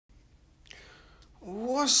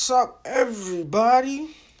What's up,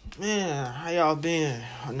 everybody? Man, how y'all been?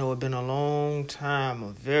 I know it's been a long time,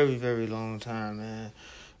 a very, very long time, man.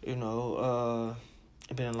 It's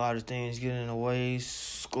been a lot of things getting in the way,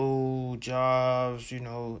 school, jobs,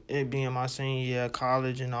 it being my senior year,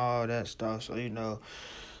 college, and all that stuff. So,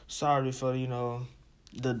 sorry for,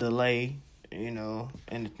 the delay, and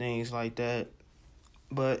the things like that.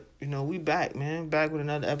 But we back, man. Back with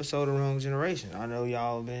another episode of Wrong Generation. I know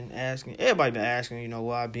y'all been asking, everybody been asking,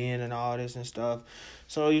 where I been and all this and stuff.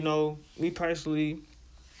 So me personally,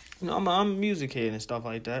 I'm a music head and stuff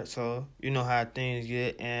like that. So you know how things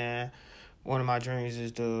get, and one of my dreams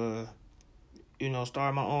is to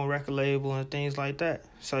start my own record label and things like that.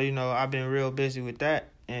 So I've been real busy with that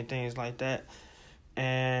and things like that,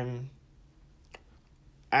 and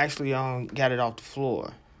actually got it off the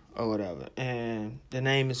floor or whatever. And the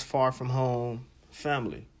name is Far From Home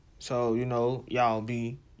Family. So, y'all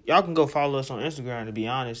can go follow us on Instagram, to be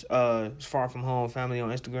honest. It's Far From Home Family on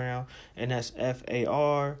Instagram, and that's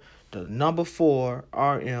FAR the number 4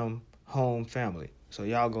 RM Home Family. So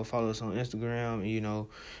y'all go follow us on Instagram,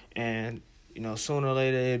 and sooner or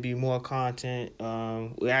later it'll be more content.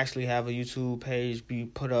 We actually have a YouTube page be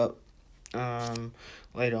put up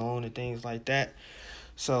later on and things like that.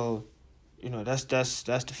 So, that's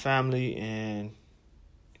the family, and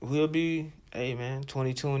we'll be, hey man,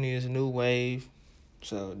 2020 is a new wave.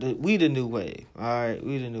 So we the new wave, all right,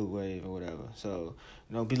 we the new wave or whatever. So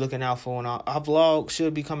be looking out for our vlog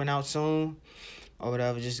should be coming out soon or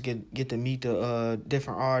whatever. Just get to meet the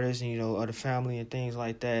different artists and other family and things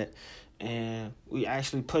like that. And we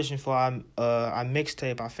actually pushing for our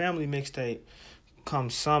mixtape, our family mixtape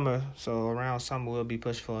come summer. So around summer we'll be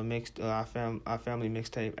pushing for a our family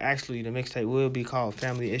mixtape. Actually, the mixtape will be called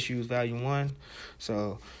Family Issues Volume 1.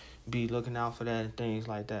 So be looking out for that and things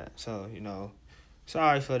like that. So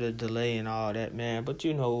sorry for the delay and all that, man. But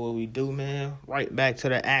you know what we do, man. Right back to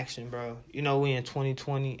the action, bro. We in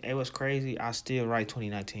 2020. It was crazy. I still write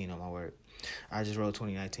 2019 on my work. I just wrote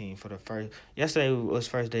 2019 for the first. Yesterday was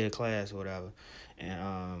first day of class or whatever,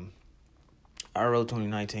 and I wrote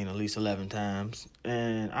 2019 at least 11 times,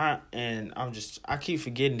 and I keep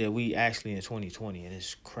forgetting that we actually in 2020, and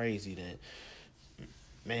it's crazy that,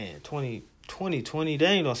 man, 2020, that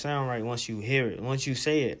ain't gonna sound right once you hear it. Once you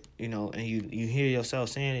say it, and you hear yourself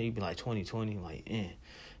saying it, you be like 2020, like,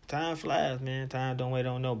 time flies, man. Time don't wait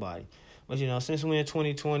on nobody. But since we're in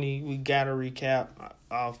 2020, we gotta recap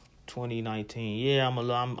off 2019. Yeah, I'm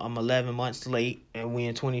 11 months late, and we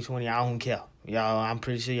in 2020. I don't care, y'all. I'm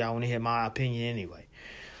pretty sure y'all want to hear my opinion anyway.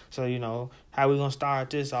 So how we gonna start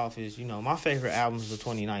this off is my favorite albums of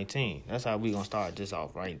 2019. That's how we gonna start this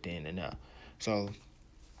off right then and there. So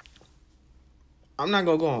I'm not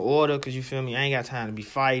gonna go in order because you feel me. I ain't got time to be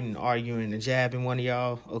fighting, arguing, and jabbing one of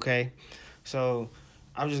y'all. Okay, so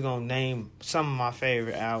I'm just gonna name some of my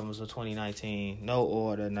favorite albums of 2019. No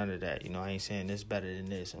order, none of that. I ain't saying this better than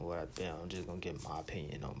this and what I've been. I'm just gonna give my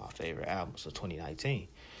opinion on my favorite albums of 2019.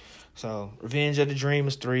 So Revenge of the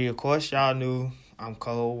Dreamers 3, of course y'all knew I'm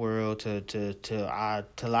Cold World till I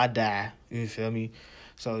die. You feel me?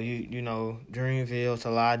 So you know Dreamville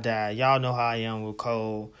till I die. Y'all know how I am with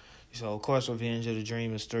Cold. So of course Revenge of the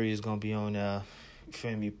Dreamers 3 is gonna be on there. You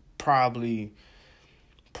feel me? Probably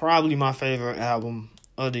my favorite album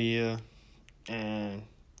of the year. And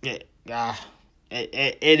yeah,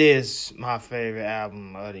 it is my favorite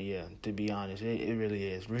album of the year, to be honest. It really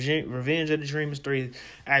is. Revenge of the Dreamers 3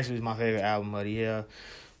 actually is my favorite album of the year.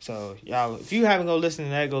 So, y'all, if you haven't go listen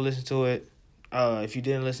to that, go listen to it. If you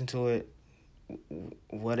didn't listen to it,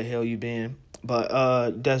 where the hell you been?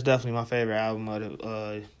 But that's definitely my favorite album of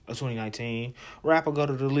 2019. Rapper Go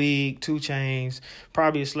to the League, 2 Chainz,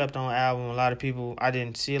 probably a slept on album. I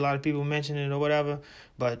didn't see a lot of people mention it or whatever.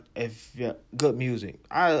 But good music. 2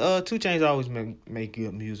 Chainz always make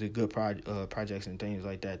good music, good projects and things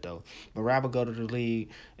like that though. But Rapper Go to the League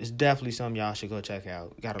is definitely something y'all should go check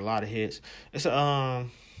out. Got a lot of hits. It's a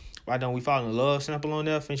Why Don't We Fall in Love sample on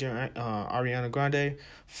there featuring Ariana Grande.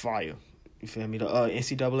 Fire. You feel me? The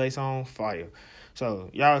NCAA song, fire.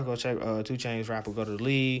 So y'all go check 2 Chainz Rapper Go to the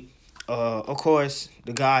League. Of course,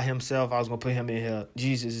 the guy himself, I was gonna put him in here.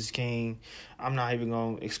 Jesus is King. I'm not even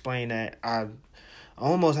gonna explain that. I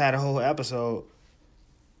almost had a whole episode.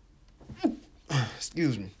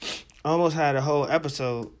 Excuse me. I almost had a whole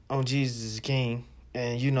episode on Jesus is King,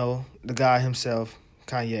 and the guy himself,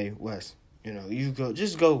 Kanye West. You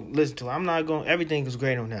go listen to it. I'm not going. Everything is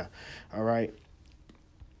great on there. All right.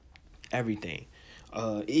 Everything.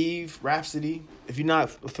 Eve Rhapsody. If you're not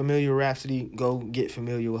familiar with Rhapsody, go get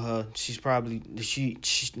familiar with her. She's probably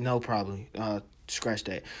scratch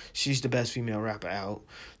that. She's the best female rapper out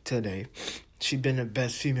today. She been the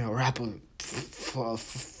best female rapper for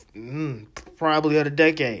probably of the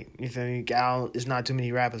decade. You feel me? It's not too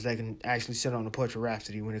many rappers that can actually sit on the porch of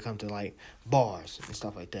Rhapsody when it comes to like bars and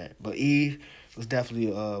stuff like that. But Eve was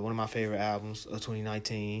definitely one of my favorite albums of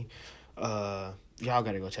 2019. Y'all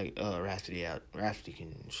gotta go check Rhapsody out. Rhapsody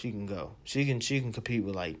can go. She can compete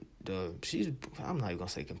with like I'm not even gonna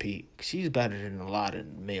say compete. She's better than a lot of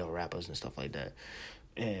male rappers and stuff like that.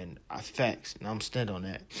 And facts, and I'm stand on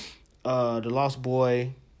that. The Lost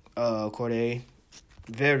Boy, Cordae,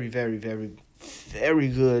 very, very, very, very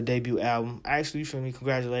good debut album. Actually, for me,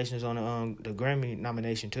 congratulations on the Grammy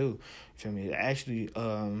nomination too. For me, it actually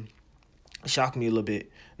shocked me a little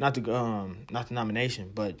bit. Not the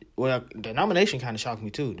nomination, but the nomination kind of shocked me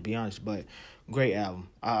too, to be honest. But great album.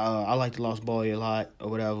 I like the Lost Boy a lot, or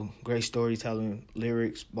whatever. Great storytelling,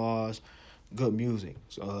 lyrics, bars, good music.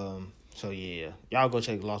 So yeah, y'all go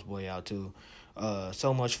check the Lost Boy out too.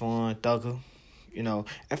 So much fun, Thugger. You know,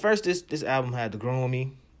 at first this album had to grow on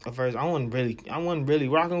me. At first, I wasn't really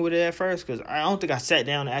rocking with it at first because I don't think I sat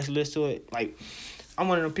down and actually listened to it. Like, I'm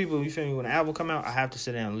one of them people, you feel me, when an album come out, I have to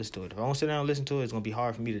sit down and listen to it. If I don't sit down and listen to it, it's going to be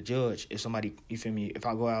hard for me to judge if somebody, you feel me, if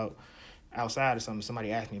I go outside or something,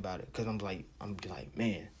 somebody asks me about it. Because I'm like,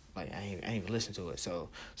 man, like, I ain't even listen to it. So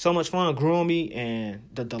much fun, grew on me, and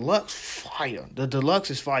the deluxe fire. The deluxe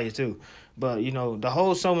is fire, too. But, you know, the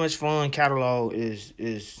whole So Much Fun catalog is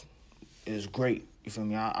great. You feel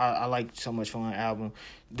me? I like So Much Fun album.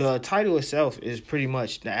 The title itself is pretty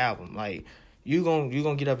much the album. Like, you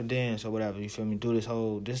gonna get up and dance or whatever. You feel me? Do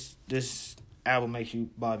this album makes you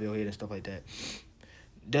bob your head and stuff like that.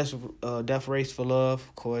 Death Race for Love,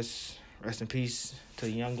 of course. Rest in peace to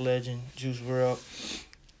the young legend Juice WRLD.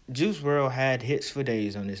 Juice WRLD had hits for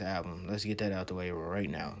days on this album. Let's get that out the way right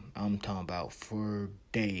now. I'm talking about for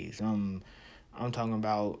days. I'm talking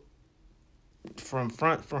about from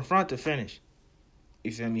front to finish.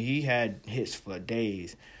 You feel me? He had hits for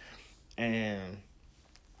days. And,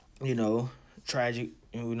 you know, tragic.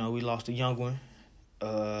 You know, we lost a young one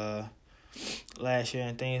last year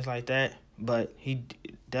and things like that. But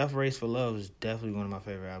Death Race for Love is definitely one of my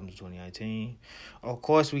favorite albums of 2019. Of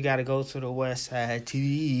course, we got to go to the West Side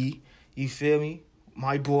TV. You feel me?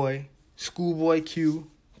 My boy, Schoolboy Q,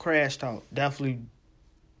 Crash Talk. Definitely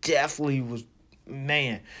was,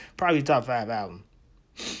 man, probably top 5 album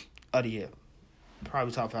of the year.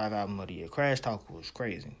 Probably top 5 album of the year. Crash Talk was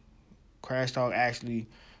crazy. Crash Talk actually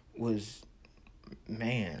was,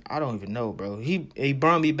 man, I don't even know, bro. He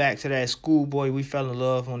brought me back to that Schoolboy We Fell in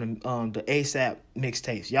Love on the ASAP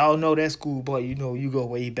mixtapes. Y'all know that Schoolboy. You know, you go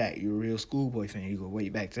way back. You're a real Schoolboy fan. You go way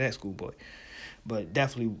back to that Schoolboy. But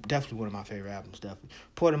definitely one of my favorite albums. Definitely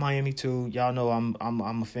Port of Miami 2. Y'all know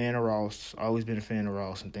I'm a fan of Ross. Always been a fan of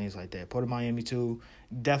Ross and things like that. Port of Miami 2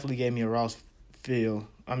 definitely gave me a Ross feel.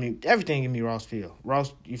 I mean, everything gave me Ross feel.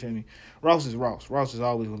 Ross, you feel me? Ross is Ross. Ross is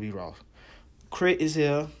always gonna be Ross. Crit is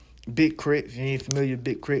here. Big Crit. If you ain't familiar with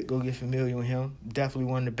Big Crit, go get familiar with him.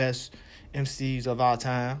 Definitely one of the best MCs of our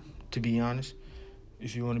time, to be honest.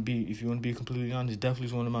 If you want to be completely honest,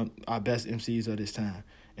 definitely one of our best MCs of this time.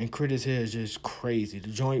 And Crit is here is just crazy. The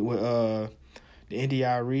joint with the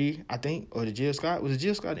NDRE, I think, or the Jill Scott. Was it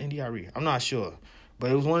Jill Scott or NDRE? I'm not sure.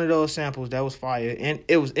 But it was one of those samples that was fire. And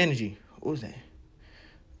it was Energy. What was that?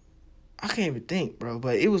 I can't even think, bro.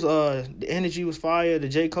 But it was the Energy was fire. The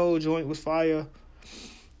J. Cole joint was fire.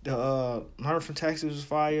 The Murder from Texas was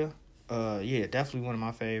fire. Yeah, definitely one of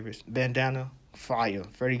my favorites. Bandana, fire.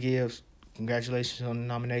 Freddie Gibbs, congratulations on the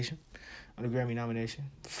nomination. On the Grammy nomination.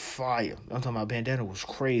 Fire. I'm talking about Bandana was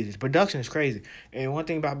crazy. The production is crazy. And one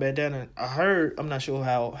thing about Bandana, I heard, I'm not sure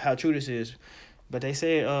how true this is, but they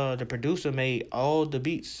said the producer made all the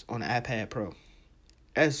beats on the iPad Pro.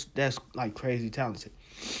 That's like crazy talented.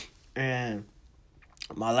 And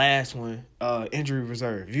my last one, Injury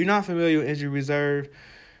Reserve. If you're not familiar with Injury Reserve,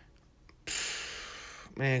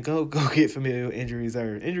 man, go get familiar with Injury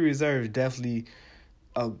Reserve. Injury Reserve is definitely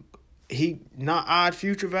he not Odd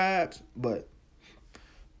Future vibes, but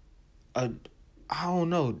I don't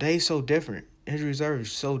know. They so different. Injury Reserve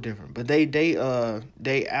is so different, but they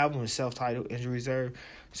album is self-titled Injury Reserve,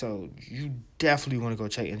 so you definitely want to go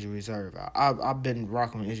check Injury Reserve out. I've been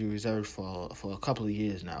rocking with Injury Reserve for a couple of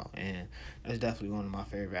years now, and that's definitely one of my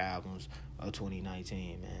favorite albums of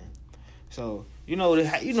 2019, man. So you know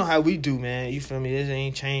how we do, man. You feel me? This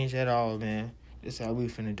ain't changed at all, man. This is how we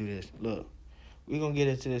finna do this. Look, we gonna get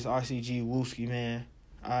into this RCG Wooski, man.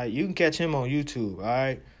 All right, you can catch him on YouTube. All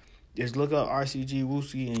right. Just look up RCG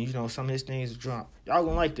Wooski and, you know, some of his things drop. Y'all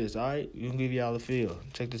gonna like this, all right? You can give y'all a feel.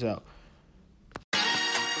 Check this out.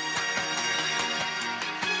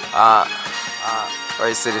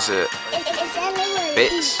 Ray City shit.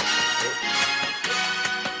 Bitch.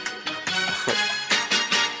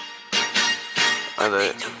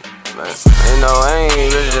 You know, I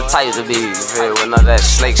ain't really the type to be, you feel, with none of that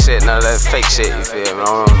snake shit, none of that fake shit, you feel me?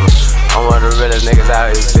 I'm one of the realest niggas out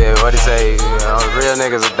here, you feel, what he say, you know, real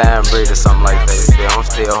niggas a damn breed or something like that, you feel, I'm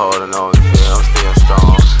still holding on, you feel, I'm still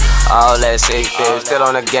strong. All that shit, you feel, still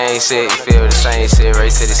on the gang shit, you feel, the same shit, Ray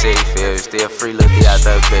City shit, you feel, still free little D out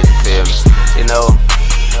that bitch, you feel me? You know,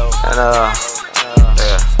 and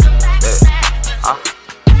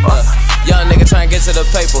young nigga tryna get to the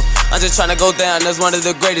paper. I'm just tryna go down as one of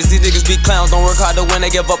the greatest. These niggas be clowns, don't work hard to win.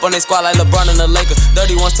 They give up on their squad like LeBron and the Lakers.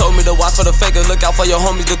 Dirty ones told me to watch for the fakers. Look out for your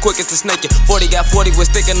homies, the quickest to snake it. 40 got 40 with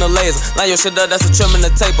stick in the laser. Line your shit up, that's a trim in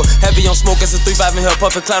the taper. Heavy on smoke, it's a 3-5 in here.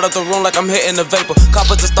 Puffin' cloud out the room like I'm hitting the vapor.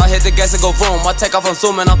 Coppers just start hit the gas and go boom. I take off, I'm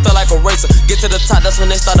zooming, I feel like a racer. Get to the top, that's when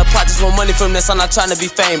they start to plot. Just want money from this, I'm not tryna be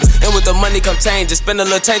famous. And with the money come changes. Spend a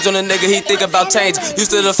little change on a nigga, he think about change.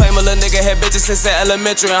 Used to the fame, a little nigga had bitches since that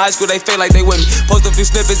elementary. In high school, they feel like they with me. Post a few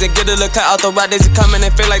snippets and get a little cut out the ride. They just come in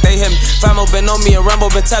and feel like they hit me. Famo been on me and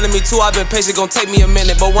Rambo been telling me too. I been patient, gon' take me a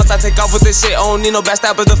minute. But once I take off with this shit, I don't need no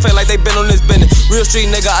backstabbers to feel like they been on this business. Real street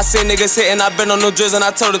nigga, I see niggas hitting. I been on no drills and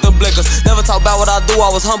I told it them blinkers. Never talk about what I do,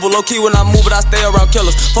 I was humble. Low key when I move it, I stay around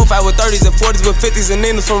killers. 4-5 with 30s and 40s with 50s and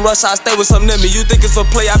Ninas from Russia. I stay with some near me. You think it's for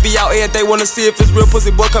play, I be out every day. Wanna see if it's real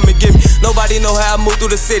pussy, boy, come and get me. Nobody know how I move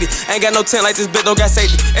through the city. Ain't got no tent like this bitch, don't got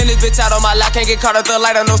safety. And this bitch out on my lot, can't get caught at the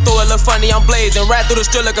light. I no store, it look funny, I'm blazing. Right through the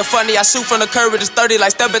street looking funny. I shoot from the curve, it's 30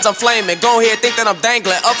 like step bitch, I'm flaming. Go ahead, think that I'm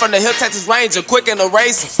dangling. Up from the hill, Texas Ranger, quick in the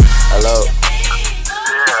races. Hello.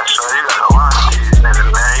 Yeah, so you gotta watch these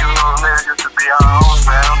niggas, man. You know niggas used to be our own,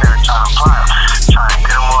 man. I'm here trying to fight, trying to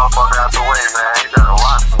get them motherfucker out the way, man. You gotta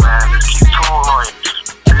watch them, man. Just keep tools on you.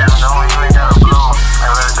 You know you ain't gotta blow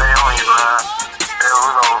every day on you, man. Yeah, we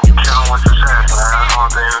gonna kill them with success, man. That's the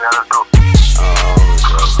only thing we gotta do.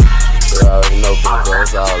 You already know, bro.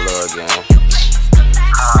 It's all love, gang.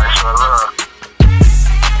 Alright, so love.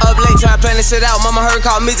 Up late trying to plan this shit out. Mama heard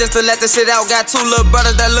call me just to let the shit out. Got 2 little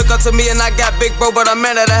brothers that look up to me, and I got big bro, but I'm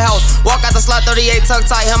man of the house. Walk out the slot 38 tuck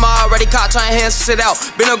tight, him I already caught trying to hand some shit out.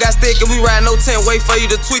 Bino got stick and we ride no tent. Wait for you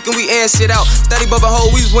to tweak and we end shit out. Steady bumpin' hole,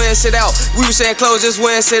 we was wearing shit out. We was sharing clothes, just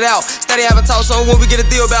wearing shit out. Steady having talk, so when we get a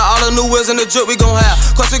deal about all the new wheels and the drip we gon' have.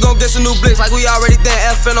 Course we gon' get some new blicks like we already done.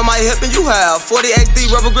 FN on my hip and you have 40 XD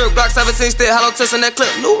rubber grip, Glock 17 still hollow tips in that clip.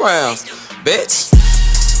 New rounds, bitch.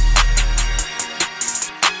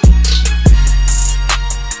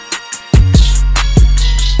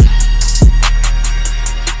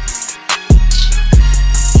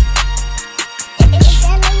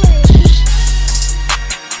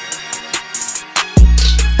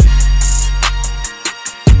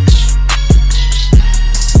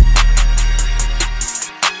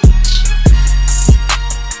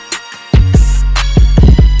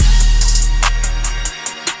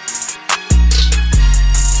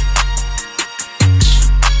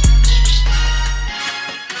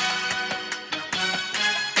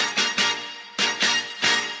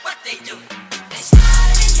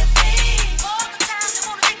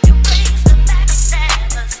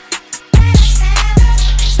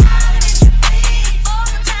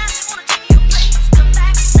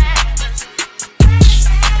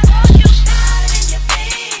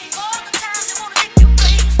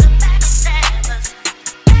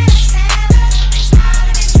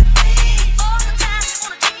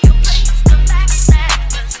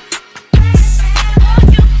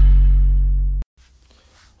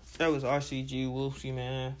 That was RCG Wolfsy,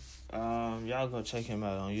 man. Y'all go check him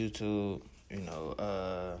out on YouTube. You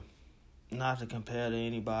know, not to compare to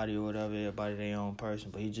anybody or whatever, everybody their own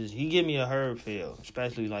person, but he give me a Herb feel,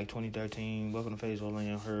 especially like 2013, Welcome to Fayetteville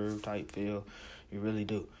Lane, Herb type feel. You really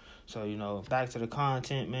do. So, you know, back to the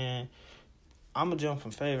content, man. I'm going to jump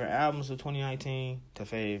from favorite albums of 2019 to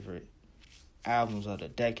favorite albums of the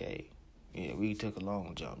decade. Yeah, we took a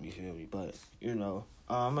long jump, you feel me? But, you know,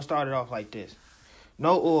 I'm going to start it off like this.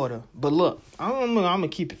 No order, but look, I'm going to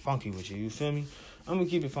keep it funky with you feel me? I'm going to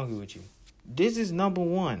keep it funky with you. This is number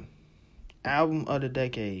 1 album of the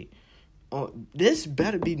decade. This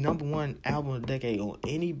better be number 1 album of the decade on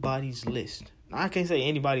anybody's list. Now, I can't say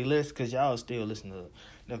anybody list because y'all still listen to it.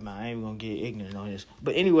 Never mind, I ain't going to get ignorant on this.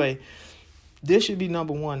 But anyway, this should be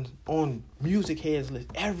number 1 on Music Heads list.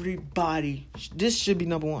 This should be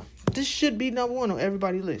number 1. This should be number 1 on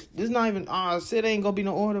everybody's list. This not even, I said ain't going to be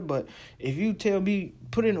no order, but if you tell me,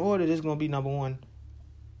 put in order, this is going to be number 1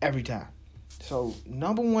 every time. So,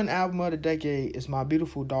 number 1 album of the decade is My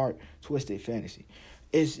Beautiful Dark Twisted Fantasy.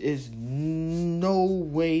 It's no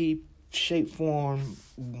way, shape, form,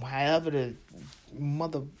 however the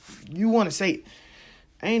mother, you want to say it.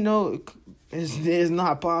 ain't no, it's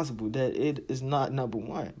not possible that it is not number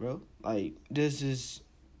one, bro. Like, this is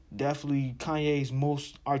definitely Kanye's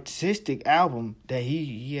most artistic album that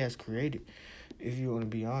he has created. If you want to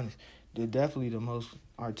be honest, they're definitely the most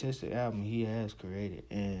artistic album he has created,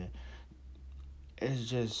 and it's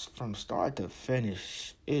just from start to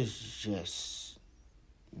finish. It's just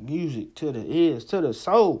music to the ears, to the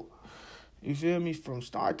soul. You feel me? From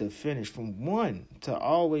start to finish, from one to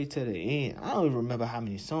all the way to the end. I don't even remember how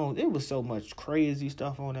many songs. It was so much crazy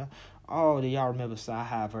stuff on there. Oh, do y'all remember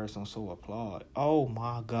Sci-Hi verse on So Applaud? Oh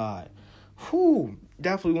my God. Whew.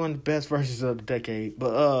 Definitely one of the best verses of the decade.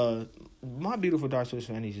 But My Beautiful Dark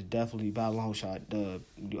Twisted Fantasy is definitely by a long shot the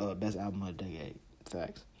best album of the decade.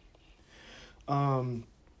 Facts. Long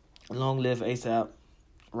Live ASAP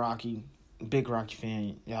Rocky. Big Rocky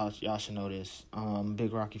fan. Y'all should know this.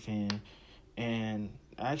 Big Rocky fan. And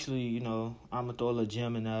actually, you know, I'm going to throw a little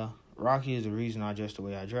gem in there. Rocky is the reason I dress the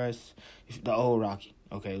way I dress. The old Rocky.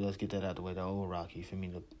 Okay, let's get that out the way. The old Rocky, you feel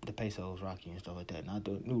me? The pesos Rocky and stuff like that. Not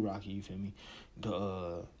the new Rocky, you feel me?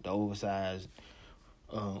 The oversized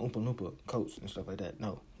Oompa Loompa coats and stuff like that.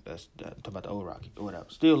 No, I'm talking about the old Rocky or whatever.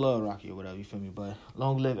 Still love Rocky or whatever, you feel me? But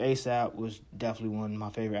Long Live ASAP was definitely one of my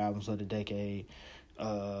favorite albums of the decade.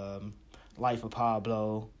 Life of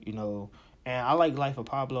Pablo, you know. And I like Life of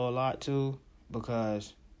Pablo a lot, too,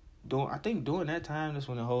 because I think during that time, that's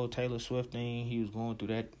when the whole Taylor Swift thing, he was going through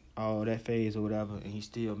that phase or whatever, and he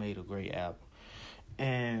still made a great album.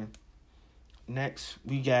 And next,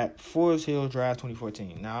 we got Forest Hill Drive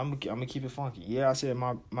 2014. Now, I'm gonna keep it funky. Yeah, I said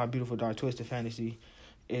my Beautiful Dark Twisted Fantasy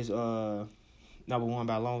is number one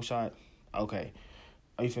by a long shot. Okay.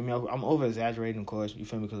 You feel me? I'm over-exaggerating, of course. You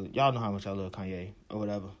feel me? Because y'all know how much I love Kanye or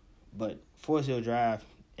whatever. But Forest Hill Drive,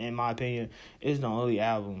 in my opinion, is the only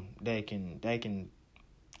album that can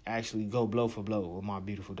actually go blow for blow with My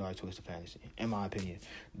Beautiful Dark Twisted Fantasy, in my opinion.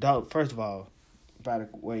 First of all, by the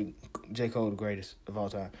way, J. Cole the greatest of all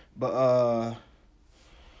time. But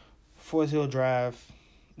Forest Hill Drive,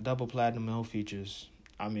 double platinum, no features.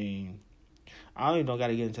 I mean, I don't even got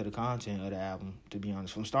to get into the content of the album, to be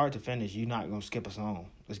honest. From start to finish, you're not going to skip a song.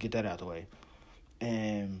 Let's get that out the way.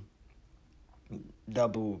 And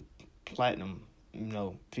double platinum,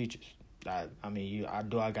 features. I mean, I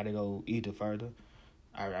got to go either further?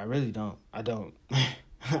 I really don't. I don't.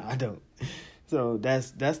 I don't. So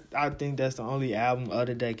I think that's the only album of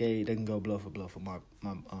the decade that can go blow for blow for my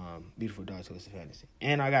Beautiful Dark Twisted Fantasy.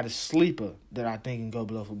 And I got a sleeper that I think can go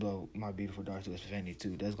blow for blow My Beautiful Dark Twisted Fantasy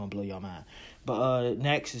too. That's gonna blow your mind. But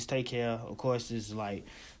next is Take Care. Of course, this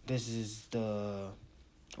is the.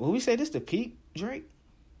 Will we say this the peak Drake?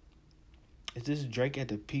 Is this Drake at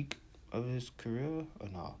the peak of his career or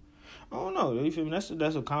no? I don't know. You feel me?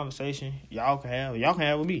 That's a conversation y'all can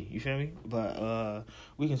have with me. You feel me? But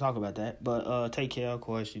we can talk about that. But Take Care, of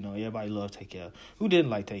course. Everybody loves Take Care. Who didn't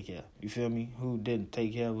like Take Care? You feel me? Who didn't?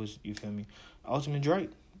 Take Care was, you feel me, Ultimate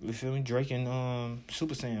Drake. You feel me? Drake in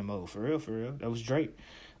Super Saiyan mode. For real. That was Drake.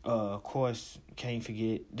 Of course, can't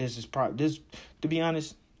forget. This, to be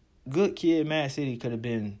honest, Good Kid, Mad City could have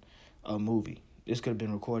been a movie. This could have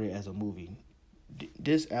been recorded as a movie.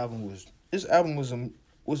 This album was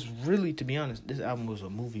really, to be honest, this album was a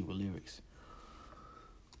movie with lyrics.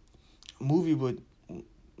 A movie with,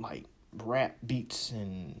 like, rap beats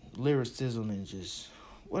and lyricism and just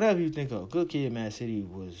whatever you think of. Good Kid, Mad City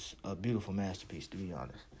was a beautiful masterpiece, to be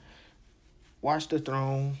honest. Watch the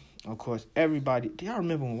Throne, of course, everybody. Do y'all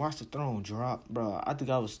remember when Watch the Throne dropped? Bro, I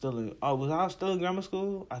think I was still in, was I still in grammar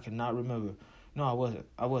school? I cannot remember. No, I wasn't.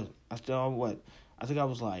 I think I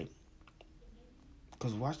was like,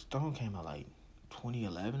 because Watch the Throne came out like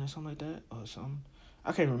 2011 or something like that, or something.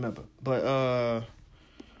 I can't remember. But I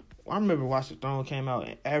remember Watch the Throne came out,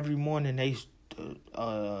 and every morning they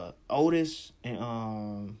Otis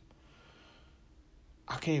and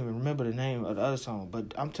I can't even remember the name of the other song,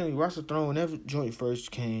 but I'm telling you, Watch the Throne, whenever joint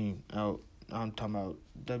first came out, I'm talking about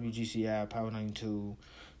WGCI, Power 92,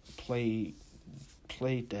 played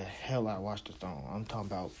the hell out of Watch the Throne. I'm talking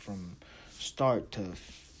about from start to,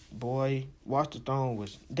 boy, Watch the Throne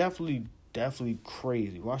was definitely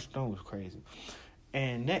crazy. Watch the Throne was crazy.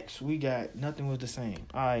 And next, we got Nothing Was the Same.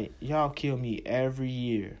 All right, y'all kill me every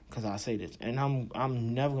year because I say this, and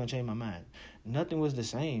I'm never going to change my mind. Nothing Was the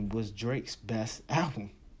Same was Drake's best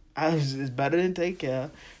album. It's better than Take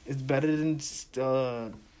Care. It's better than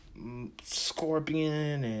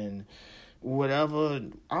Scorpion and whatever.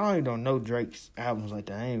 I don't know Drake's albums like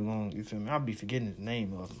that. I ain't going to, you feel me? I'll be forgetting the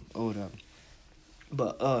name of them or whatever.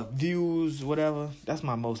 But Views, whatever, that's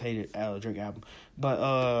my most hated Drake album.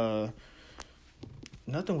 But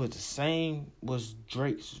Nothing Was the Same was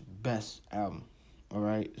Drake's best album. All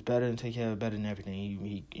right, it's better than Take Care, better than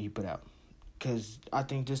everything he put out. Cause I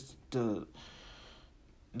think this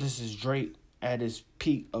is Drake at his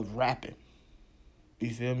peak of rapping.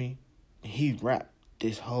 You feel me? He rapped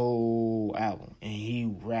this whole album, and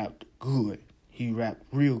he rapped good. He rapped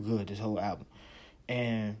real good this whole album.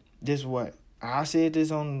 And this is what I said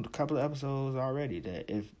this on a couple of episodes already, that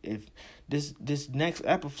if this next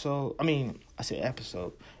episode,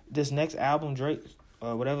 this next album Drake,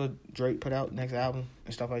 whatever Drake put out, next album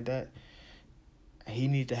and stuff like that, he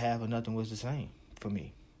need to have a Nothing Was the Same for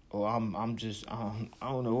me. Or I don't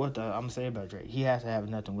know what I'm gonna say about Drake. He has to have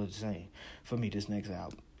Nothing Was the Same for me this next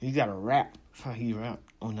album. He got to rap. He rap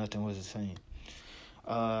on Nothing Was the Same.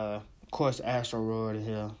 Of course, Astro World is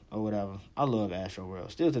here or whatever. I love Astro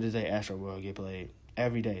World. Still to this day, Astro World get played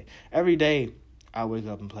every day. Every day, I wake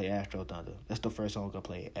up and play Astro Thunder. That's the first song I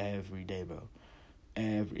play every day, bro.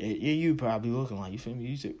 You probably looking like, you feel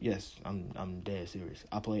me? Yes, I'm dead serious.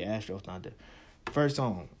 I play Astro Thunder. First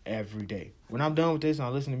song every day. When I'm done with this and I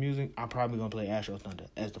listen to music, I'm probably gonna play Astro Thunder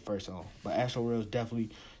as the first song. But Astro World is definitely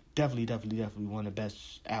one of the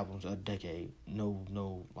best albums of the decade.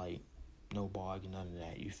 No bargain, none of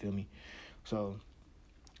that. You feel me? So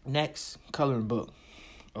next, Coloring Book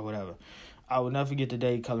or whatever. I will never forget the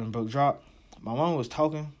day Coloring Book dropped. My mom was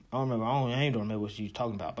talking. I ain't remember what she was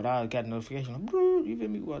talking about, but I got a notification. Like, you feel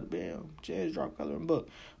me? What bam? Jazz dropped Coloring Book.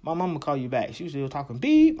 My mama call you back. She was still talking.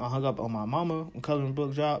 Beep. I hung up on my mama when Coloring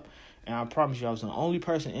Book dropped, and I promise you, I was the only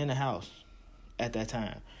person in the house at that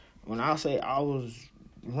time. When I say I was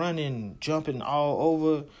running, jumping all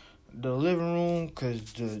over the living room, because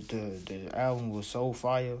the album was so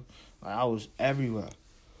fire. Like, I was everywhere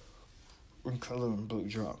when Coloring Book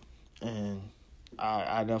dropped, and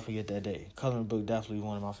I never forget that day. Coloring Book definitely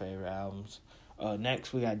one of my favorite albums.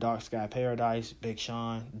 Next, we got Dark Sky Paradise, Big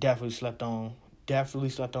Sean. Definitely slept on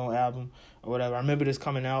album or whatever. I remember this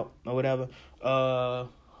coming out or whatever.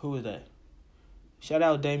 Who was that? Shout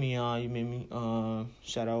out Damian, you mean me?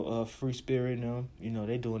 Shout out Free Spirit and them. You know,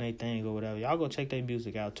 they doing their thing or whatever. Y'all go check their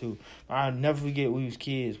music out too. I'll never forget when we was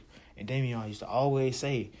kids, and Damian used to always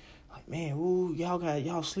say, like, man, ooh,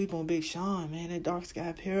 y'all sleep on Big Sean, man, that Dark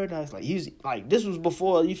Sky Paradise. Like, he's like, this was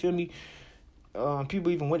before, you feel me,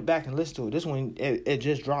 people even went back and listened to it. This one, it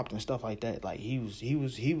just dropped and stuff like that. Like, he was, you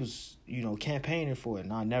know, campaigning for it,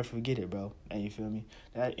 and I'll never forget it, bro. And you feel me?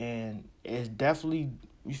 And it's definitely,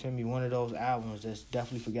 you feel me, one of those albums that's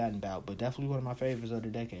definitely forgotten about, but definitely one of my favorites of the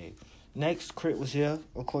decade. Next, Crit was here.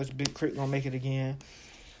 Of course, Big Crit gonna make it again.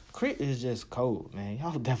 Crit is just cold, man.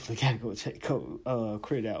 Y'all definitely gotta go check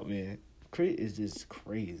Crit out, man. Crit is just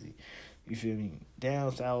crazy. You feel me?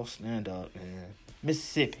 Down south, stand up, man.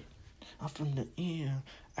 Mississippi. I'm from the end.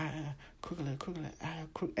 Crooked.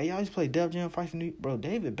 Hey, y'all used to play Def Jam Fight for New. Bro,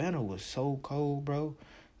 David Banner was so cold, bro.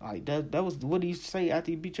 Like, that was what he used to say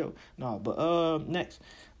after he beat your... No, but next.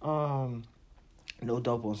 No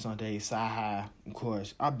Dope on Sunday. Sci-Hi, of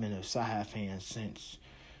course. I've been a Sci-Hi fan since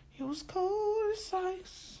it was cold as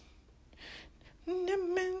ice. My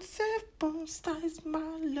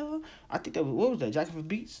love. I think that was, what was that, Jack for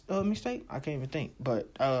Beats mistake? I can't even think.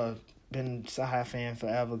 But been a Sci-Hi fan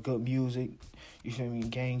forever. Good music. You feel me?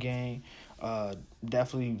 Gang.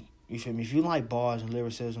 Definitely, you feel me? If you like bars and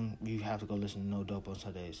lyricism, you have to go listen to No Dope on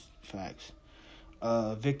Sundays. Facts.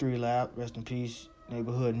 Victory Lap, rest in peace.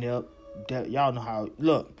 Neighborhood Nip. Y'all know how.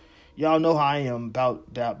 Look, y'all know how I am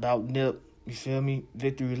about Nip. You feel me?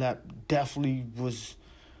 Victory Lap definitely was,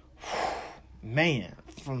 man,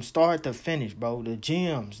 from start to finish, bro. The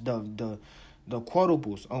gems, the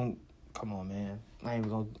quotables on. Come on, man. I ain't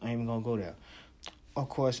even gonna go there. Of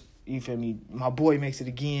course, you feel me? My boy makes it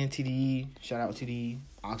again. TDE. Shout out TDE.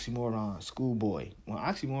 Oxymoron. Schoolboy. When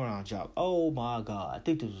Oxymoron dropped, oh my God, I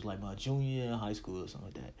think this was like my junior year in high school or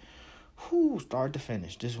something like that. Whew, start to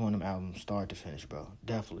finish. This is one of them albums, start to finish, bro.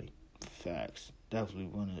 Definitely. Facts. Definitely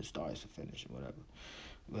one of the starts to finish or whatever.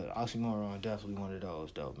 But Oxymoron, definitely one of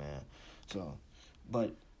those, though, man. So,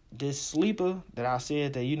 but this sleeper that I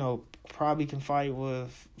said that, you know, probably can fight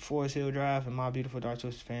with Forest Hill Drive and My Beautiful Dark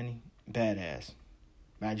Twisted Fanny, Badass.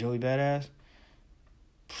 By Joey Badass.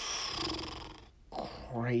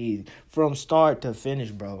 Crazy. From start to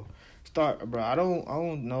finish, bro. I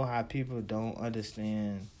don't know how people don't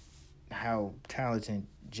understand how talented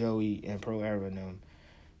Joey and Pro Era and them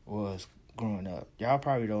was growing up. Y'all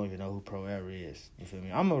probably don't even know who Pro Era is. You feel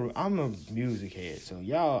me? I'm a music head, so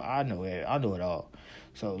y'all, I know it all.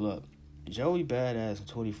 So look, Joey Badass in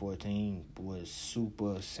 2014 was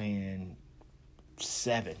Super Saiyan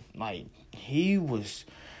 7. Like, he was,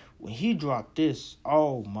 when he dropped this,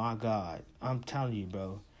 oh my God, I'm telling you,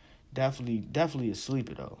 bro, definitely a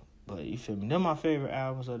sleeper though. But you feel me? They're my favorite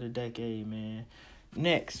albums of the decade, man.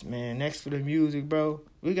 Next for the music, bro,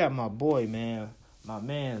 we got my boy, man. My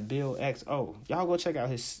man, Bill XO. Y'all go check out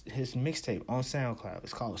his mixtape on SoundCloud.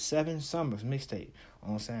 It's called 7 Summers Mixtape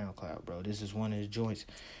on SoundCloud, bro. This is one of his joints,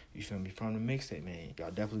 you feel me, from the mixtape, man.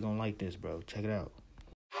 Y'all definitely gonna like this, bro. Check it out.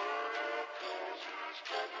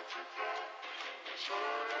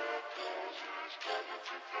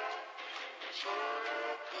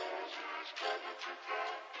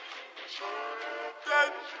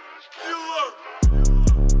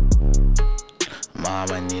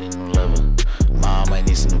 Mom, I need a new liver. Mom, I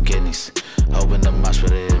need some new kidneys. Hoping the mosh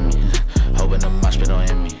pit hit me. Hoping the mosh pit don't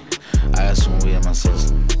hit me. I got some weed in my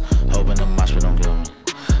system. Hoping the mosh pit don't kill me.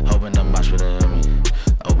 Hoping the mosh pit hit me.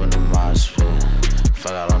 Open the mosh pit.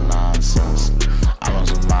 Fuck all the nonsense. I'm on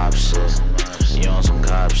some mob shit. You on some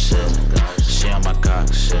cop shit. She on my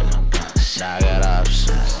cock shit. Now I got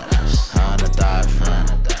options. On the thigh front.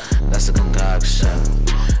 That's a concoction.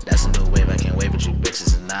 That's a new wave, I can't wave with you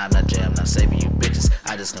bitches. And nah, I'm not jam, I'm not saving you bitches.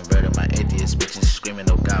 I just converted my atheist bitches. Screaming,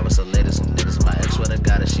 oh God, what's the latest new niggas? My ex swear to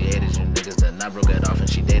God that she hated you niggas. Then I broke it off and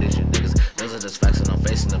she dated you niggas. Those are just facts and I'm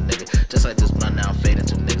facing them niggas. Just like this blunt now I'm fading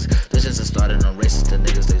to niggas. This just a start and I'm racist to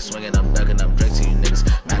niggas. They swinging, I'm ducking, I'm Drake to you niggas.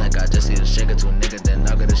 Man, like I just need a shaker to a nigga. Then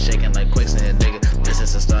I'll get a shaking like quicksand nigga. This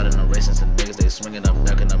is a start and I'm racing to niggas. They swinging, I'm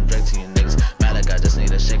ducking, I'm Drake to you niggas. Man, like I just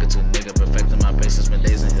need a shaker to a nigga. Perfecting my pace, spend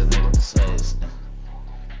days in his nigga. Slaves.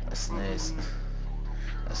 That's nice.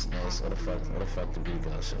 That's nice. What the fuck the beat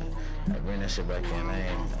go, shit? I bring that shit back in. I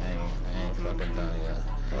ain't fucking done yet.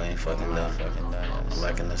 I ain't fucking done yet. I'm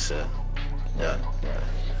liking this shit. Yeah.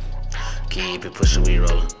 Keep it pushing, we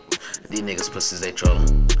rollin'. These niggas pussies, they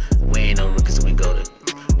trollin'. We ain't no rookies, we goated.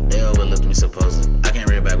 They overlooked me supposed. I can't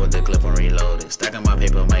read back with the clip on reloaded. Stacking my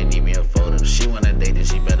paper might need me a photo. She wanna date it,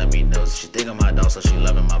 she better be nosy. She think I'm my dog, so she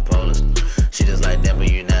loving my Polish. She just like, damn,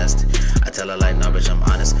 but you nasty. I tell her like, no, bitch, I'm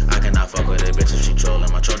honest. I cannot fuck with a bitch if she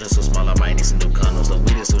trolling. My Trojan's so small, I might need some new condoms. The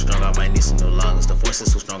weed is too strong, I might need some new lungs. The force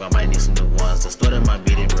is too strong, I might need some new ones. Distorted my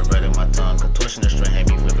beat, it reverted my tongue. Contortion the string, had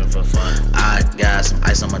me flipping for fun. I got some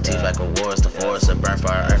ice on my teeth like awards. The forest, a burn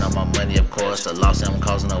fire, earn all my money, of course. The loss, I'm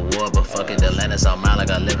causing a war, but fuck it, the land is out mine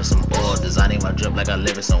like I live in some oil. Designing my drip like I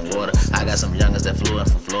live in some water. I got some youngers that flew in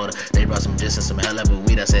from Florida. They brought some gist and some hell of a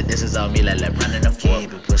weed. I said, this is all me, like running the floor.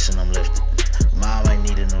 Keep it pushing, I'm lifted. Mom, I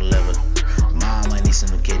need a new liver. Mom, I need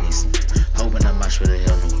some new kidneys. Hoping the mosh pit will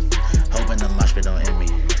heal me. Hoping the mosh pit don't hit me.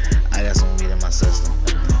 I got some weed in my system.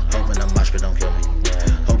 Hoping the mosh pit don't kill me.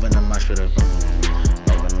 Hoping the mosh pit will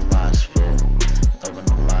open the mosh pit. Open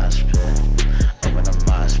the mosh pit. Open the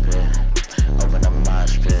mosh pit. Open the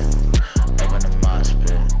mosh pit. Open the mosh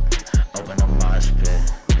pit. Open the mosh pit.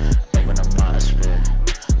 Open the mosh pit.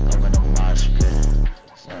 Open the mosh pit.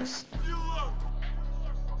 Yes.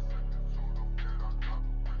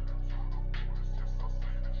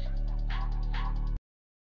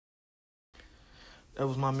 That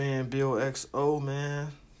was my man Bill XO, man.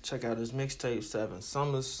 Check out his mixtape 7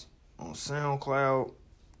 Summers on SoundCloud.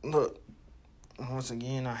 Look, once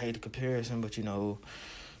again, I hate the comparison, but you know,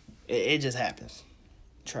 it just happens.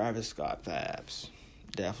 Travis Scott vibes.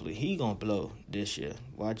 Definitely. He gonna blow this year.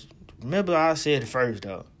 Watch. Remember I said it first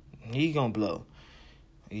though. He gonna blow.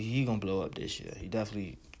 He gonna blow up this year. He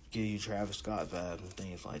definitely give you Travis Scott vibes and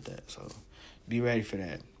things like that. So be ready for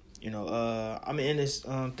that. You know, I'm gonna end this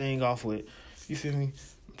thing off with, you feel me,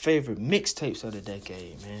 favorite mixtapes of the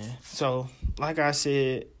decade, man. So, like I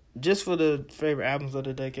said, just for the favorite albums of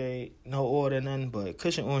the decade, no order, nothing, but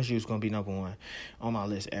Cushion Orange Juice gonna be number one on my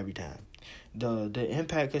list every time. The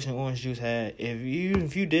impact Cushion Orange Juice had, if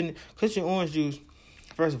you didn't, Cushion Orange Juice,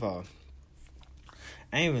 first of all,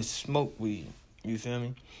 I ain't even smoke weed, you feel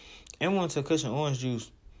me? And once a Cushion Orange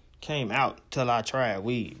Juice came out till I tried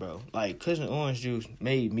weed, bro. Like, Cushion Orange Juice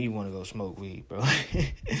made me want to go smoke weed, bro.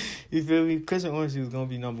 You feel me? Cushion Orange Juice gonna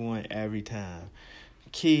be number one every time.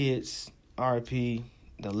 Kids, RP,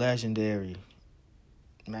 the legendary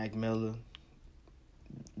Mac Miller.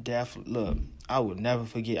 Look, I would never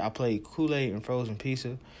forget. I played Kool-Aid and Frozen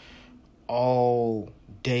Pizza all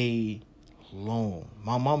day long.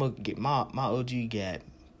 My mama my OG got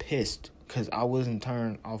pissed because I wasn't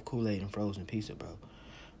turned off Kool-Aid and Frozen Pizza, bro.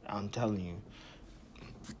 I'm telling you,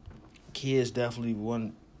 kids definitely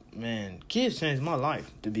kids changed my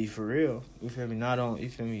life, to be for real. You feel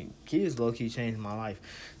me? Kids low-key changed my life.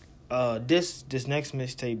 This next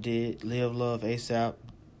mixtape did Live Love ASAP.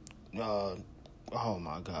 Oh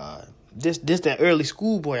my God. This that early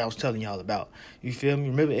Schoolboy I was telling y'all about. You feel me?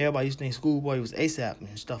 Remember everybody used to think Schoolboy was ASAP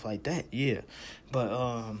and stuff like that? Yeah.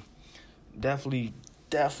 But definitely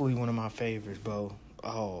one of my favorites, bro.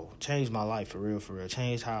 Oh, changed my life for real.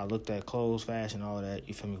 Changed how I looked at clothes, fashion, all that.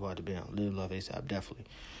 You feel me? Go out to bed. Live Love ASAP, definitely.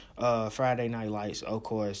 Friday Night Lights, of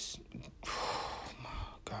course.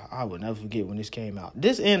 God, I would never forget when this came out.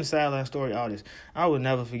 This and Sideline Story artists, I would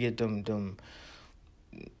never forget them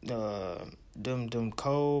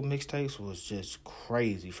cold mixtapes was just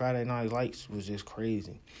crazy. Friday Night Lights was just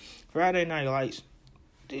crazy. Friday Night Lights,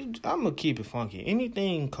 dude, I'm gonna keep it funky.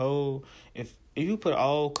 Anything cold, if you put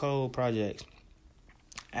all cold projects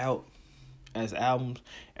out as albums,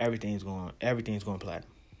 everything's going platinum.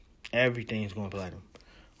 Everything's going platinum.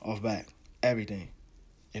 Off back. Everything.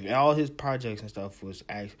 If all his projects and stuff was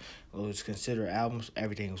considered albums,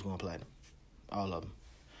 everything was going platinum. All of them.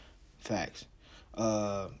 Facts.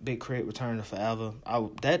 Big Crit, Return to Forever.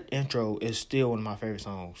 That intro is still one of my favorite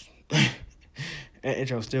songs. That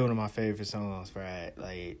intro is still one of my favorite songs, right?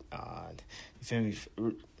 Like, you feel me?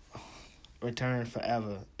 Return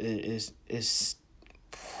Forever is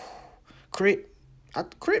Crit.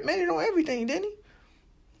 Crit made it on everything, didn't he?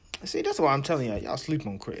 See, that's why I'm telling y'all. Y'all sleep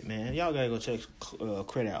on Crit, man. Y'all gotta go check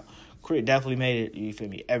Crit out. Crit definitely made it, you feel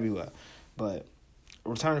me, everywhere. But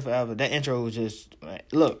Return to Forever, that intro was just,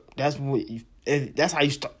 look, that's how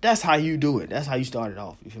you start. That's how you do it. That's how you start it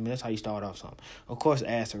off. You feel me? That's how you start off something. Of course,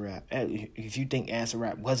 Acid Rap. If you think Acid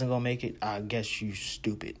Rap wasn't gonna make it, I guess you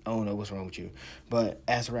stupid. I don't know what's wrong with you. But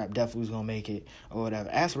Acid Rap definitely was gonna make it or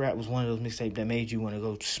whatever. Acid Rap was one of those mixtapes that made you want to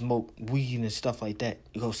go smoke weed and stuff like that.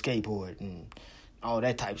 You go skateboard and all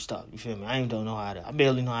that type of stuff. You feel me? I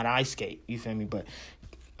barely know how to ice skate. You feel me? But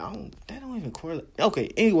that don't even correlate.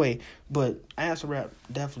 Okay, anyway, but Acid Rap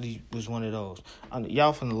definitely was one of those.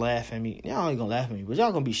 Y'all finna laugh at me. Y'all ain't gonna laugh at me, but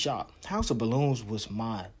y'all gonna be shocked. House of Balloons was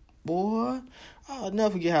mine. Boy, I'll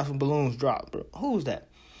never forget House of Balloons dropped, bro. Who was that?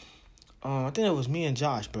 I think it was me and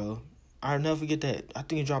Josh, bro. I'll never forget that. I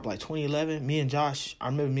think it dropped like 2011. I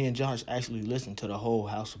remember me and Josh actually listened to the whole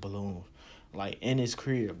House of Balloons, like in his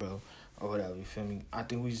crib, bro. Or whatever, you feel me? I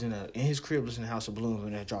think we was in his crib listening to House of Balloons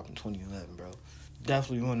when that dropped in 2011, bro.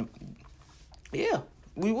 Definitely one of, yeah,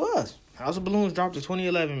 we was. House of Balloons dropped in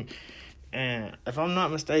 2011, and if I'm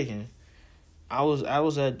not mistaken, I was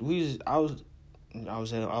on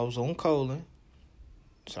Colin,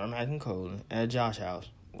 Cermak and Colin, at Josh's house,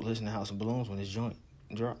 listening to House of Balloons when this joint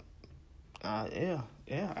dropped. Yeah,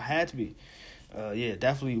 I had to be. Yeah,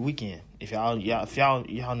 definitely Weekend. If y'all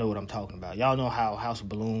know what I'm talking about. Y'all know how House of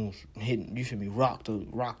Balloons hit, you feel me, rocked the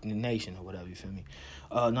nation or whatever, you feel me.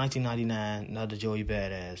 1999, another Joey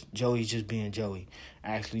Badass. Joey's just being Joey.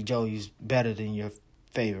 Actually, Joey's better than your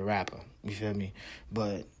favorite rapper, you feel me.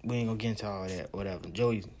 But we ain't gonna get into all that, whatever.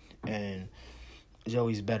 Joey's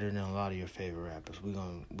better than a lot of your favorite rappers. We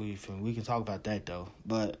can talk about that though.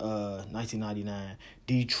 But 1999,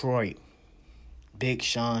 Detroit. Big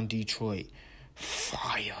Sean, Detroit.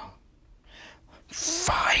 Fire.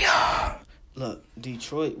 Look,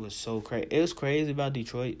 Detroit was so crazy. It was crazy about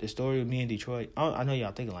Detroit. The story of me in Detroit. I know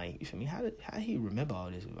y'all thinking like, you feel me? How did he remember all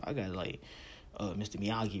this? I got like Mr.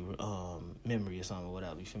 Miyagi memory or something or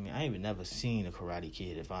whatever. You feel me? I ain't even never seen a Karate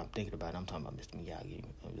Kid. If I'm thinking about it, I'm talking about Mr. Miyagi.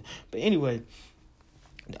 But anyway,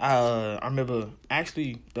 I remember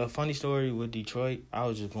actually the funny story with Detroit. I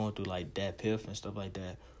was just going through like that piff and stuff like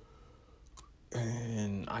that,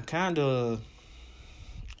 and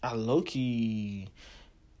I low-key,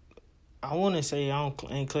 I want to say I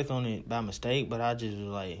ain't click on it by mistake, but I just was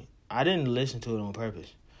like, I didn't listen to it on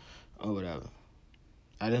purpose or whatever.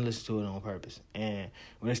 I didn't listen to it on purpose. And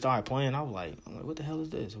when it started playing, I'm like, what the hell is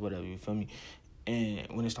this? Or whatever, you feel me? And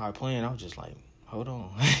when it started playing, I was just like, hold on.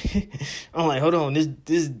 I'm like, hold on, this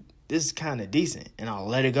is kind of decent. And I'll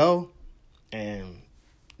let it go, and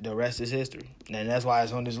the rest is history. And that's why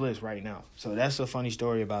it's on this list right now. So that's a funny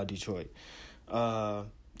story about Detroit.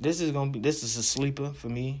 This is a sleeper for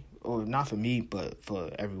me, or not for me, but for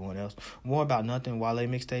everyone else. More About Nothing, Wale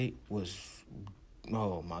mixtape was,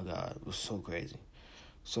 oh my God, it was so crazy.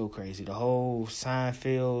 So crazy. The whole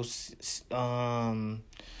Seinfeld,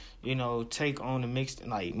 take on the mix,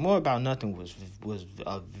 like More About Nothing was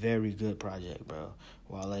a very good project, bro.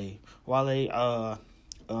 Wale, I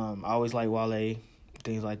always like Wale,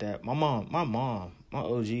 things like that. My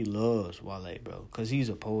OG loves Wale, bro, because he's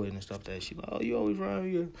a poet and stuff that she like, oh, you always write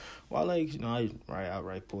here. Wale, I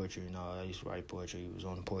write poetry. I used to write poetry. He was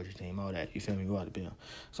on the poetry team, all that. You feel me? What the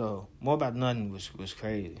So More About Nothing was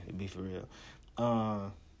crazy, to be for real.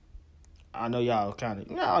 I know y'all kind of,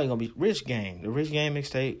 y'all ain't gonna be Rich Gang. The Rich Gang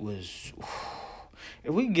mixtape was,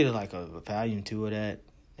 if we could get like a volume 2 of that,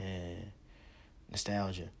 and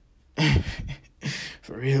nostalgia.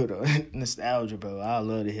 For real though, nostalgia, bro. I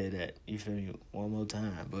love to hear that. You feel me? One more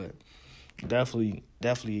time, but definitely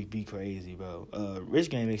be crazy, bro. Rich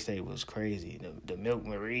Gang mixtape was crazy. The Milk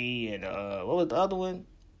Marie and what was the other one?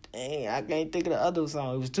 dang, I can't think of the other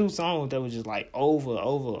song. It was 2 songs that was just like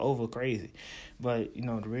over crazy. But, you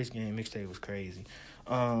know, the Rich Gang mixtape was crazy.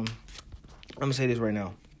 I'm going to say this right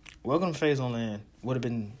now. Welcome to Phase on Land would have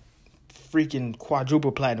been freaking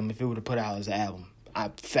quadruple platinum if it would have put out as an album.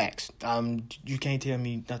 Facts. You can't tell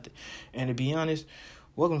me nothing. And to be honest,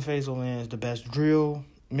 Welcome to Phase on Land is the best drill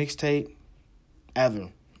mixtape ever.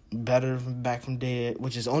 Better than Back from Dead,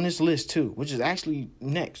 which is on this list too, which is actually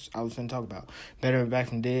next I was going to talk about. Better than Back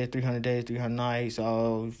from Dead, 300 Days, 300 Nights,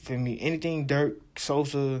 for me, anything Dirk,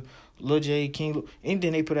 Sosa, Lil J, King,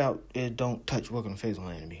 anything they put out, it don't touch Welcome to Phase on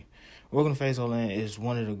Land to me. Welcome to Phase on Land is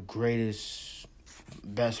one of the greatest,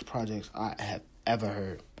 best projects I have ever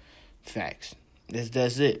heard. Facts.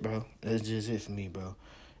 That's it, bro. That's just it for me, bro.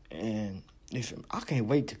 And I can't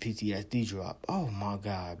wait to PTSD drop. Oh my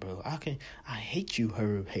God, bro. I hate you,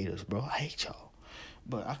 Herb haters, bro. I hate y'all.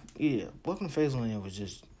 But Welcome to Phase on Land was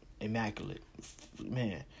just immaculate,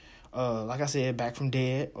 man. Like I said, Back from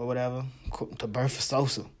Dead or whatever, to Birth of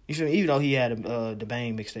Sosa. You feel me? Even though he had the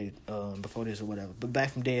Bang mixtape before this or whatever, but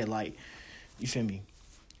Back from Dead, like, you feel me?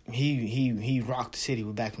 He rocked the city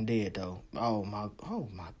with Back from Dead though. Oh my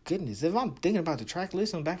goodness! If I'm thinking about the track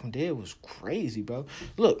list on Back from Dead, was crazy, bro.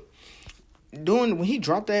 Look. When he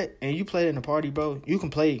dropped that and you played it in a party, bro, you can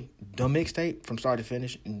play the mixtape from start to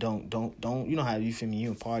finish and don't you know how, you feel me, you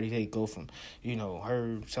in party, they go from, you know,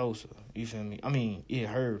 Herb, Sosa, you feel me? I mean, yeah,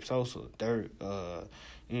 Herb, Sosa, Dirk,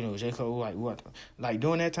 you know, J. Cole, like what? Like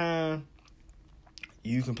during that time,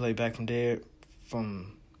 you can play Back from Dead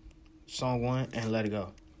from song 1 and let it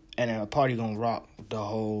go. And a party gonna rock the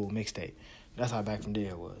whole mixtape. That's how Back from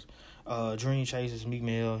Dead was. Dream Chasers, Meek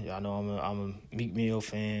Mill. Y'all know I'm a Meek Mill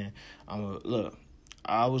fan.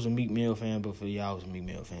 I was a Meek Mill fan before y'all was a Meek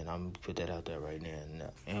Mill fan. I'm gonna put that out there right now.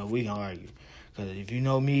 And we can argue. Because if you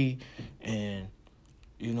know me and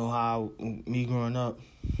you know how me growing up,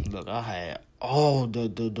 look, I had all the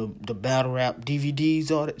battle rap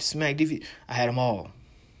DVDs, all that Smack DVD. I had them all.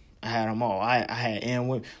 I had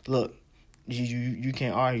and look, you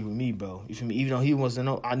can't argue with me, bro. You feel me? Even though he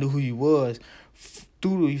wasn't, I knew who he was.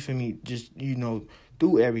 Through, you feel me, just, you know,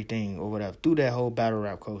 through everything or whatever, through that whole battle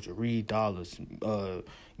rap culture, Reed Dollars,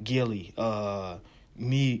 Gilly,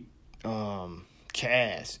 Meek,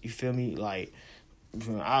 Cass, you feel me, like,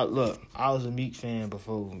 I was a Meek fan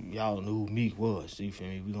before y'all knew who Meek was, you feel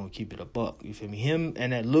me, we gonna keep it a buck, you feel me, him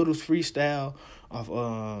and that little freestyle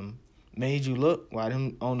of, Made You Look, while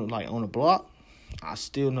them on the block, I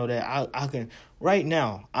still know that I can right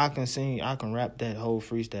now. I can rap that whole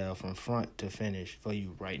freestyle from front to finish for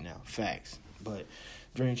you right now. Facts. But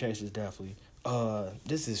Dream Chasers definitely.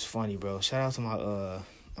 This is funny, bro. Shout out to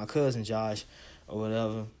my cousin Josh or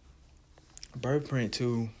whatever. Birdprint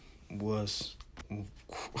 2 was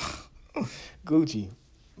Gucci.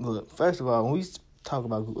 Look, first of all, when we talk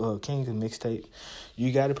about Kings and mixtape,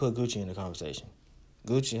 you got to put Gucci in the conversation.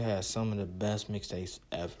 Gucci has some of the best mixtapes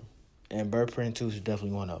ever. And Birdprint 2 is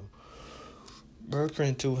definitely one of them.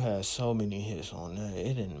 Birdprint 2 has so many hits on that.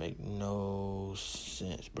 It didn't make no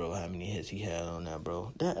sense, bro, how many hits he had on that,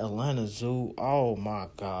 bro. That Atlanta Zoo, oh my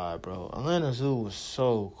God, bro. Atlanta Zoo was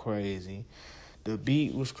so crazy. The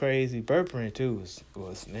beat was crazy. Birdprint 2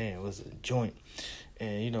 was a joint.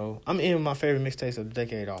 And, you know, I'm in my favorite mixtapes of the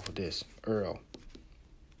decade off of this. Earl.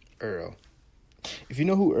 If you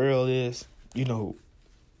know who Earl is, you know who.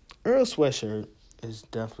 Earl Sweatshirt is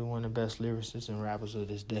definitely one of the best lyricists and rappers of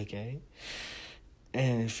this decade.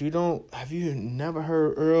 And have you never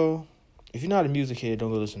heard Earl? If you're not a music head,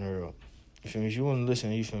 don't go listen to Earl. You feel me? If you want to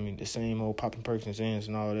listen, you feel me, the same old Poppin' Perks and Zans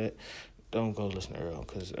and all that, don't go listen to Earl,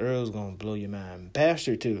 because Earl's going to blow your mind.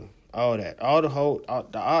 Bastard, too. All that.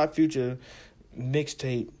 The Odd Future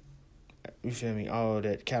mixtape, you feel me, all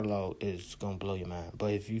that catalog is going to blow your mind.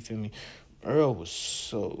 But if you feel me, Earl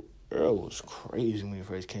was crazy when he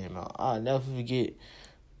first came out. I'll never forget.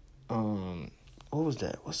 What was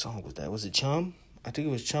that? What song was that? Was it Chum? I think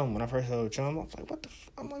it was Chum. When I first heard Chum, I was like, what the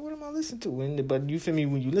I'm like, what am I listening to? But you feel me,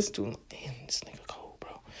 when you listen to him, like, damn, this nigga cold,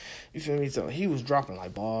 bro. You feel me? So he was dropping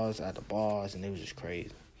like bars after bars, and it was just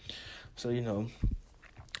crazy. So, you know,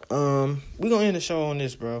 we gonna end the show on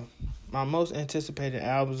this, bro. My most anticipated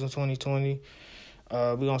albums in 2020. We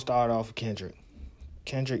gonna start off with Kendrick.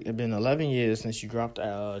 Kendrick, it's been 11 years since you dropped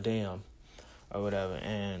Damn or whatever,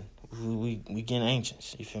 and we getting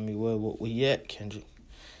anxious. You feel me? Where we at, Kendrick?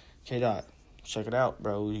 K-Dot, check it out,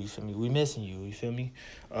 bro. You feel me? We missing you. You feel me?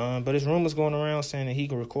 But there's rumors going around saying that he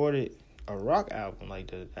recorded a rock album. Like,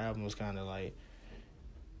 the album was kind of like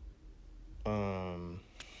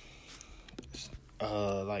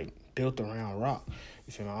built around rock.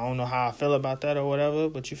 You feel me? I don't know how I feel about that or whatever,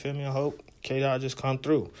 but you feel me? I hope K-Dot just come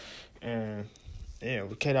through. And yeah,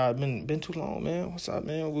 K-Dot, been too long, man. What's up,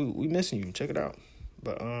 man? We missing you. Check it out.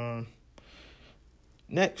 But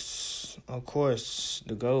next, of course,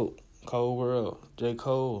 the GOAT, Cold World, J.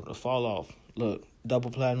 Cole, The Fall Off. Look,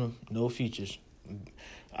 double platinum, no features.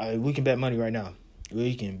 We can bet money right now.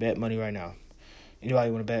 We can bet money right now.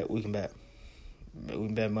 Anybody want to bet? We can bet. We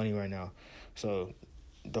can bet money right now. So,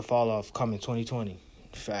 The Fall Off coming 2020.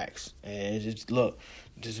 Facts. And just look,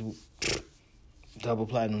 just double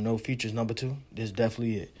platinum, no features, number 2. This is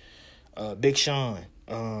definitely it. Big Sean.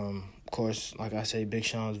 Of course, like I say, Big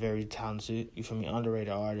Sean's very talented. You feel me? Underrated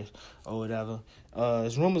artist or whatever.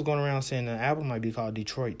 There's rumors going around saying the album might be called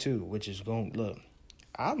Detroit too, which is going. Look,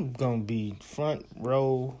 I'm gonna be front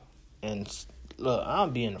row and look. I'll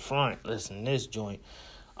be in the front. Listen, this joint.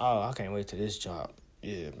 Oh, I can't wait till this job.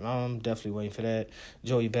 Yeah, I'm definitely waiting for that.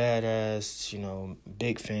 Joey Badass, you know,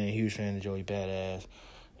 big fan, huge fan of Joey Badass.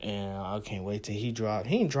 And I can't wait till he dropped.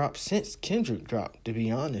 He ain't dropped since Kendrick dropped, to be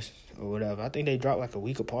honest, or whatever. I think they dropped like a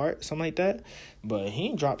week apart, something like that. But he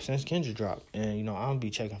ain't dropped since Kendrick dropped. And, you know, I'm going to be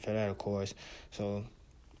checking for that, of course. So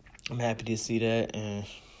I'm happy to see that. And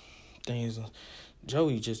things,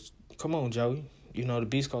 Joey, just, come on, Joey. You know, the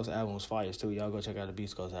Beast Coast album was fire, too. Y'all go check out the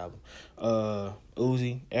Beast Coast album.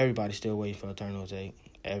 Uzi, everybody still waiting for Eternal's 8.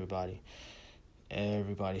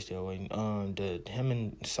 Everybody's still waiting. Him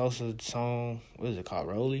and Sosa song, what is it called?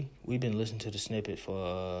 Rolly? We've been listening to the snippet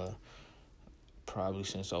for probably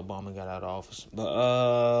since Obama got out of office.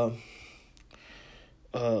 But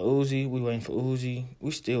Uzi, we waiting for Uzi.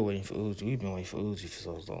 We still waiting for Uzi. We've been waiting for Uzi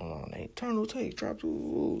for so long. Eternal Take dropped.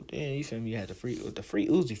 Damn, you feel me? You had the free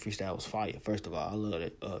Uzi freestyle was fire. First of all, I love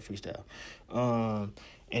that freestyle.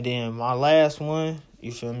 And then my last one,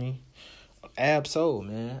 you feel me? Ab Soul,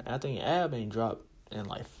 man. I think Ab ain't dropped in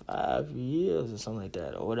like 5 years or something like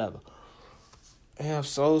that or whatever. Ab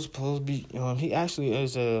Soul's supposed to be. He actually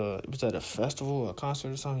was at a festival or a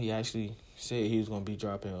concert or something. He actually said he was gonna be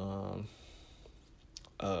dropping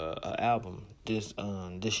an album this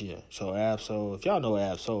year. So Ab Soul, if y'all know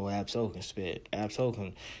Ab Soul can spit. Ab Soul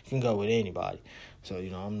can go with anybody. So you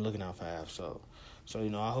know I'm looking out for Ab Soul. So you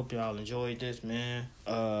know I hope y'all enjoyed this, man.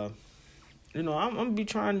 You know I'm gonna be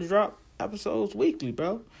trying to drop episodes weekly,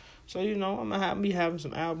 bro. So, you know, I'm going to be having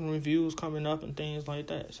some album reviews coming up and things like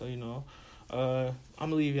that. So, you know, I'm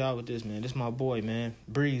going to leave y'all with this, man. This is my boy, man,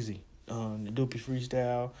 Breezy, the Doopy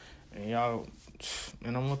Freestyle. And y'all,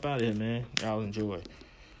 and I'm up out of here, man. Y'all enjoy.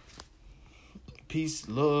 Peace,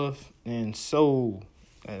 love, and soul.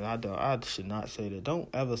 And I should not say that. Don't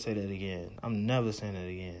ever say that again. I'm never saying that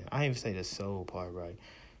again. I ain't even say the soul part right.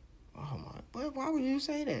 Oh, my. Why would you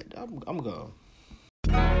say that? I'm going to go.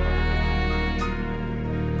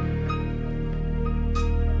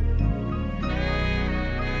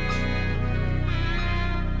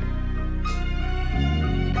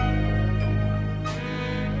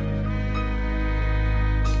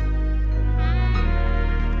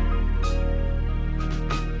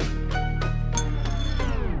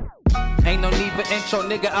 Ain't no need for intro,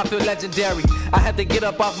 nigga, I feel legendary. I had to get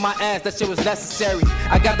up off my ass, that shit was necessary.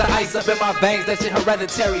 I got the ice up in my veins, that shit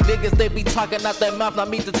hereditary. Niggas, they be talking out their mouth, not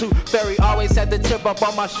me the tooth fairy. Always had the chip up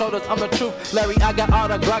on my shoulders, I'm the truth. Larry, I got all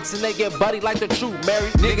the Glocks and they get buddy like the truth. Mary,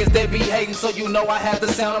 niggas, they be hating, so you know I had to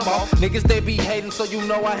sound them all. Niggas, they be hating, so you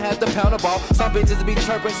know I had to pound the ball. Some bitches be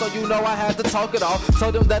chirping, so you know I had to talk it all.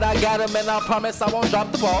 Told them that I got them and I promise I won't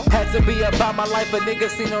drop the ball. Had to be about my life, but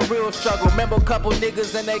niggas seen a real struggle. Remember a couple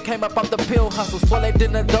niggas and they came up off the pill hustle. Swear they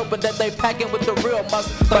didn't dope and that they packing with the real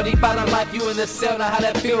muscle. 35 to life, you in the cell, now how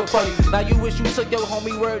that feel for you? Now you wish you took your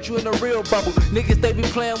homie word, you in the real bubble. Niggas, they be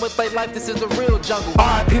playing with their life, this is the real jungle.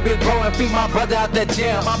 R.I.P. been growing, feed my brother out that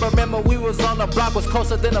jam. I remember we was on the block, was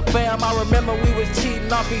closer than a fam. I remember we was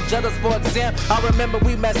cheating off each other's for exam. I remember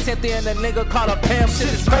we met Cynthia and a nigga called her Pam.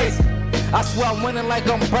 Shit is crazy. I swear I'm winning like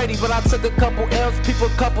I'm Brady, but I took a couple L's, people,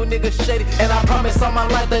 couple niggas shady. And I promise on my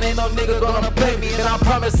life that ain't no nigga gonna play me. And I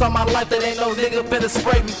promise on my life that ain't no nigga finna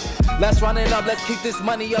spray me. Let's run it up, let's keep this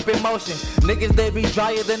money up in motion. Niggas, they be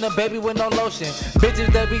drier than a baby with no lotion.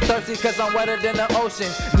 Bitches, they be thirsty cause I'm wetter than the ocean.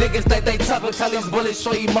 Niggas think they tough until these bullets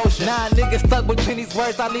show emotion. Nah, niggas stuck between these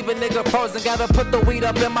words, I leave a nigga frozen. Gotta put the weed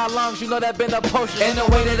up in my lungs, you know that been a potion. And the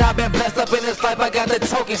way that I've been blessed up in this life, I got the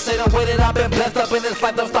token. Say the way that I've been blessed up in this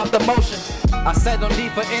life, don't stop the motion. I said no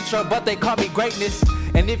need for intro, but they call me greatness.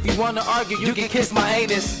 And if you wanna argue, you can kiss my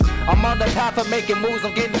anus. I'm on the path of making moves,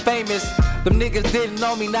 I'm getting famous. Them niggas didn't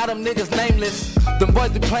know me, now them niggas nameless. Them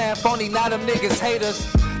boys be playing phony, now them niggas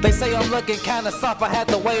haters. They say I'm looking kinda soft, I had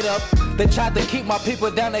to wait up. They tried to keep my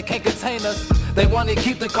people down, they can't contain us. They wanna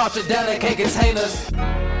keep the culture down, they can't contain us.